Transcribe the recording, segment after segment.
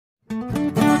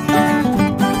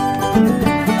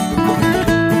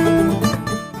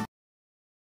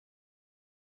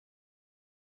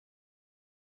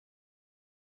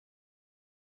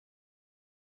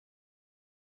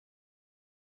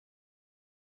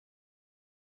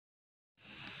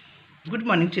Good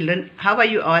morning, children. How are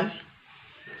you all?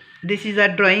 This is our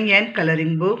drawing and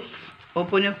coloring book.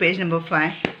 Open your page number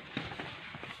 5.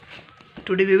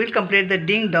 Today we will complete the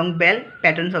ding dong bell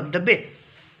patterns of the bell.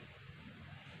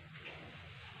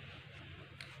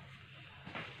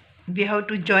 We have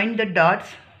to join the dots.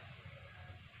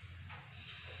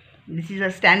 This is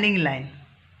a standing line.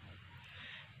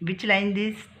 Which line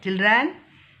this, children?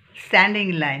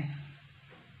 Standing line.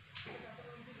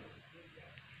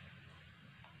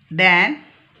 Then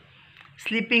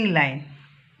sleeping line.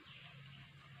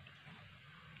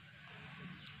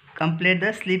 Complete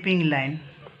the sleeping line.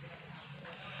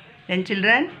 Then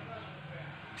children,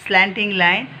 slanting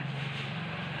line.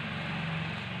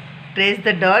 Trace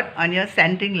the dot on your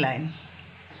slanting line.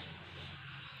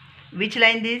 Which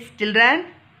line this, children?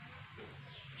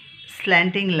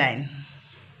 Slanting line.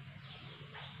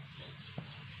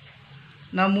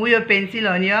 Now move your pencil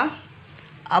on your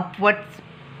upwards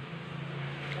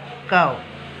curve.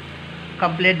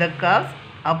 Complete the curves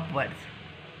upwards.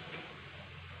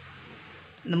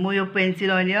 Now move your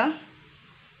pencil on your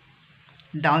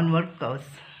downward curves.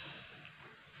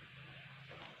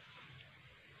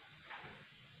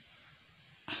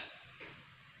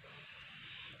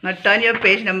 Now turn your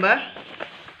page number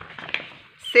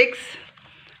 6.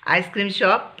 Ice cream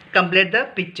shop. Complete the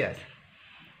pictures.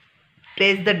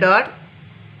 Place the dot.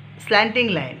 Slanting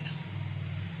line.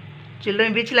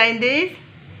 Children, which line this?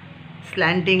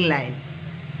 Slanting line.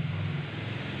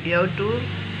 You have to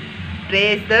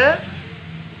trace the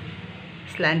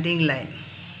slanting line.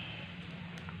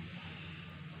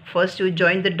 First you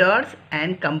join the dots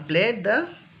and complete the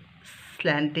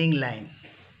slanting line.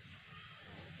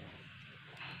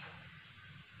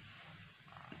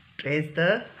 Trace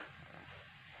the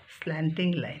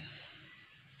slanting line.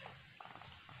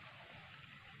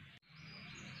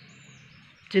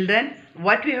 Children,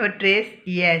 what we have traced?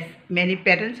 Yes, many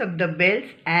patterns of the bells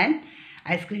and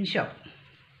ice cream shop.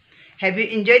 Have you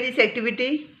enjoyed this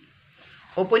activity?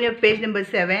 Open your page number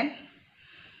 7.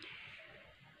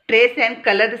 Trace and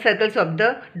color the circles of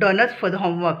the donuts for the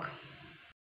homework.